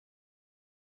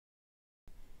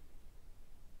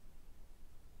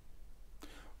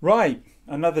Right,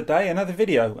 another day, another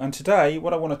video, and today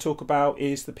what I want to talk about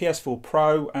is the PS4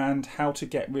 Pro and how to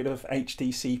get rid of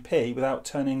HDCP without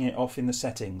turning it off in the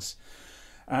settings.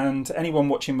 And anyone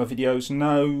watching my videos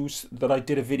knows that I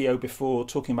did a video before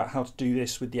talking about how to do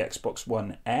this with the Xbox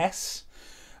One S,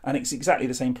 and it's exactly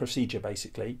the same procedure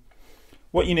basically.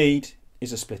 What you need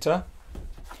is a splitter,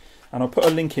 and I'll put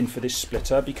a link in for this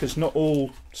splitter because not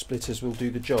all splitters will do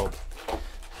the job.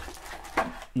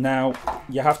 Now,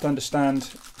 you have to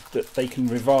understand that they can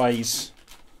revise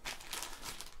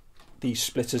these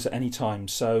splitters at any time,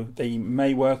 so they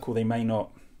may work or they may not.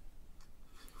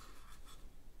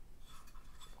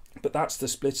 But that's the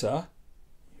splitter.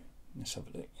 Let's have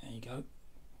a look. There you go.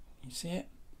 You see it?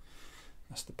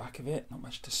 That's the back of it. Not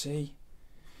much to see.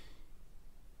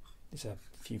 There's a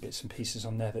few bits and pieces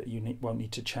on there that you won't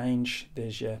need to change.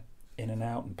 There's your in and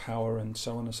out and power and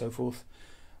so on and so forth.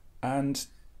 And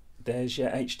there's your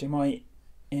HDMI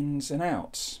ins and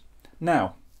outs.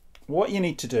 Now, what you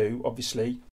need to do,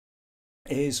 obviously,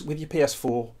 is with your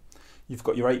PS4, you've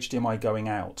got your HDMI going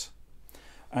out.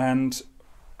 And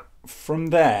from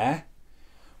there,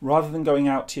 rather than going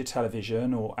out to your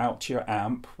television or out to your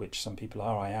amp, which some people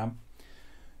are, I am,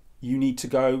 you need to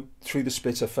go through the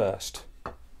splitter first.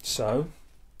 So,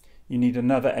 you need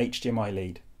another HDMI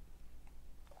lead.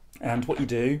 And what you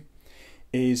do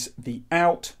is the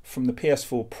out from the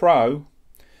PS4 Pro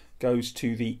goes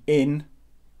to the in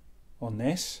on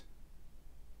this,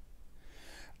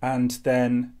 and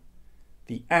then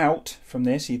the out from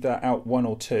this, either out 1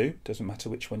 or 2, doesn't matter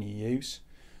which one you use,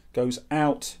 goes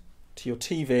out to your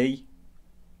TV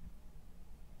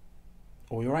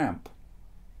or your amp.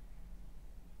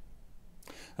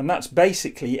 And that's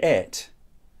basically it.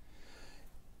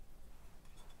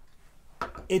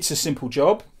 It's a simple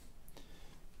job.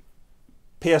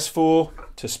 PS4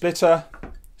 to splitter,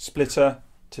 splitter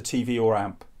to TV or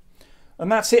amp.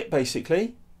 And that's it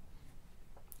basically.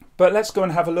 But let's go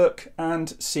and have a look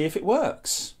and see if it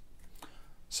works.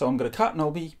 So I'm going to cut and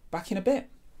I'll be back in a bit.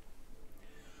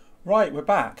 Right, we're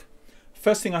back.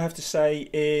 First thing I have to say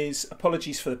is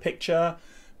apologies for the picture.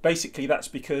 Basically that's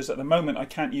because at the moment I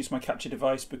can't use my capture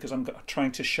device because I'm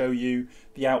trying to show you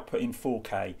the output in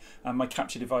 4K, and my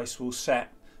capture device will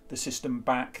set the system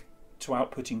back to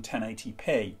outputting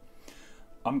 1080p.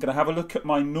 I'm going to have a look at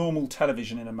my normal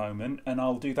television in a moment, and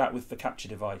I'll do that with the capture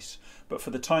device. But for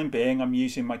the time being, I'm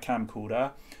using my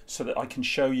camcorder so that I can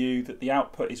show you that the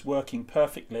output is working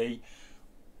perfectly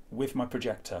with my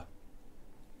projector.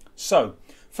 So,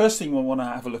 first thing we'll want to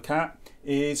have a look at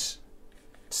is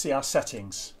see our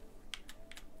settings.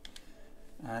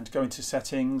 And go into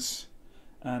settings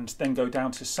and then go down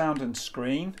to sound and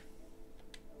screen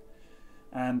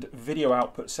and video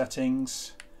output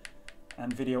settings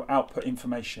and video output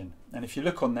information. And if you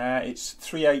look on there, it's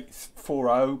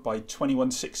 3840 by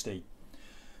 2160.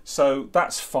 So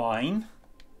that's fine.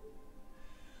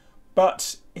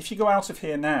 But if you go out of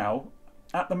here now,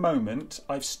 at the moment,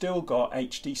 I've still got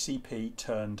HDCP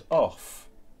turned off.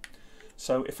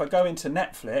 So if I go into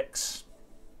Netflix,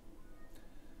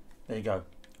 there you go,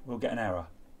 we'll get an error.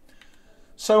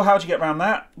 So how do you get around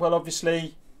that? Well,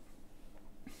 obviously,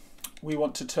 we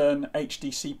want to turn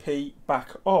HDCP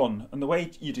back on, and the way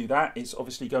you do that is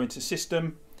obviously go into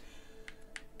System,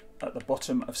 at the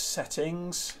bottom of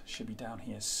Settings, should be down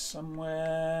here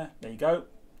somewhere, there you go,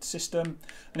 System,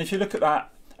 and if you look at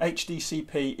that,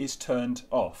 HDCP is turned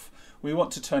off. We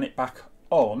want to turn it back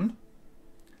on,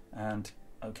 and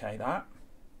OK that,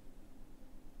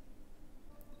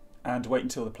 and wait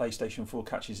until the PlayStation 4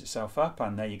 catches itself up,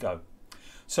 and there you go.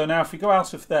 So now if we go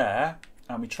out of there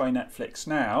and we try Netflix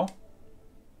now,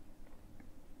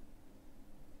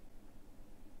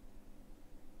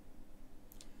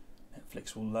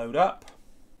 Netflix will load up,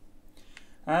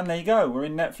 and there you go, we're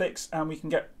in Netflix and we can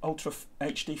get Ultra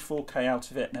HD 4K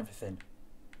out of it and everything.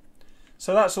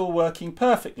 So that's all working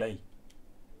perfectly.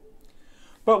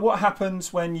 But what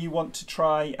happens when you want to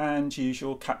try and use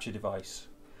your capture device?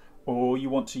 Or you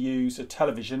want to use a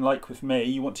television, like with me,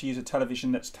 you want to use a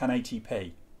television that's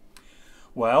 1080p.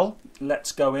 Well,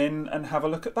 let's go in and have a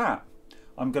look at that.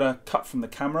 I'm going to cut from the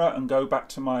camera and go back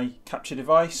to my capture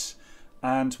device,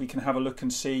 and we can have a look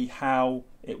and see how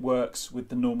it works with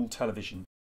the normal television.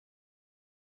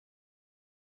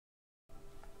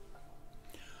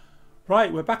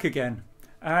 Right, we're back again,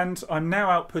 and I'm now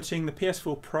outputting the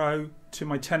PS4 Pro to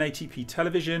my 1080p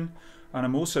television, and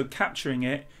I'm also capturing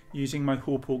it using my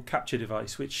Hallport capture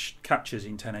device, which captures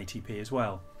in 1080p as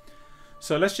well.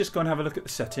 So let's just go and have a look at the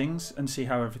settings and see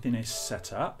how everything is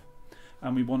set up.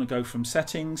 And we want to go from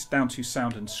settings down to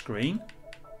sound and screen.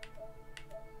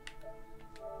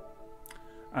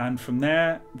 And from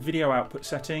there, video output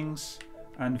settings,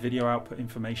 and video output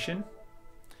information.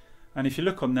 And if you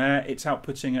look on there, it's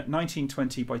outputting at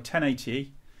 1920 by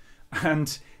 1080,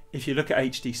 and if you look at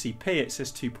HDCP it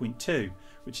says 2.2,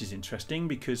 which is interesting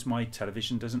because my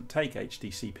television doesn't take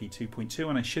HDCP 2.2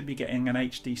 and I should be getting an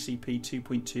HDCP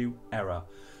 2.2 error,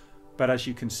 but as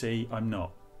you can see I'm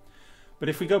not. But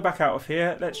if we go back out of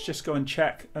here, let's just go and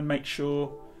check and make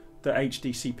sure that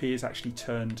HDCP is actually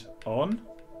turned on.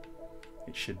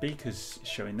 It should be because it's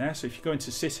showing there. So if you go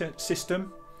into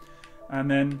System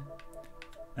and then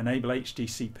Enable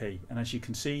HDCP, and as you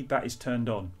can see that is turned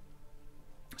on.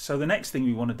 So the next thing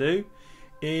we want to do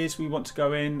is we want to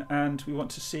go in and we want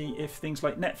to see if things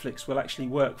like Netflix will actually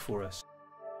work for us.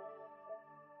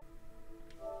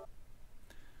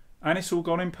 And it's all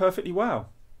gone in perfectly well.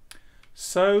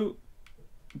 So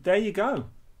there you go.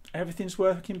 Everything's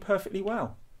working perfectly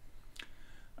well.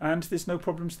 And there's no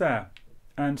problems there.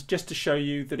 And just to show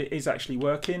you that it is actually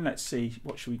working, let's see,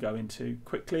 what should we go into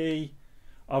quickly?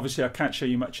 Obviously I can't show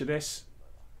you much of this,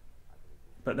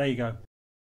 but there you go.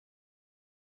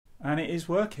 And it is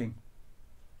working.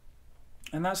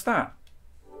 And that's that.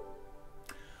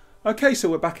 Okay, so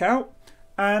we're back out,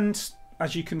 and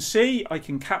as you can see I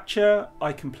can capture,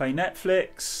 I can play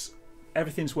Netflix,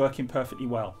 everything's working perfectly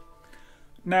well.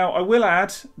 Now I will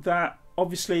add that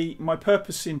obviously my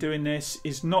purpose in doing this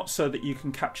is not so that you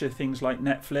can capture things like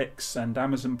Netflix and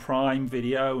Amazon Prime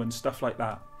Video and stuff like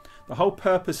that. The whole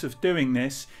purpose of doing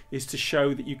this is to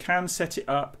show that you can set it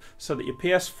up so that your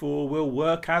PS4 will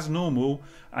work as normal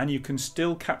and you can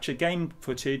still capture game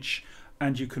footage,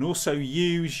 and you can also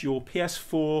use your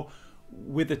PS4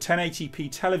 with a 1080p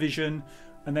television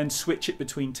and then switch it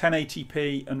between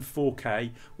 1080p and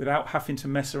 4K without having to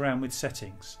mess around with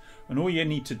settings. And all you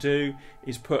need to do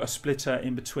is put a splitter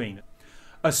in between.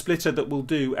 A splitter that will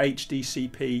do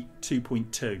HDCP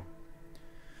 2.2.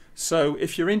 So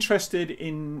if you're interested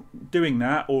in doing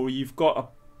that, or you've got a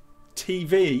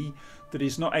TV that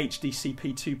is not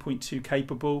HDCP 2.2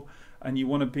 capable and you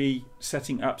want to be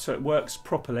setting up so it works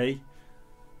properly,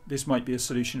 this might be a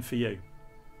solution for you.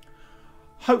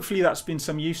 Hopefully that's been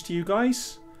some use to you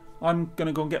guys. I'm going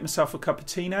to go and get myself a cup of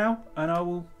tea now, and I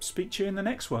will speak to you in the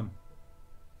next one.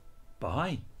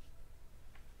 Bye.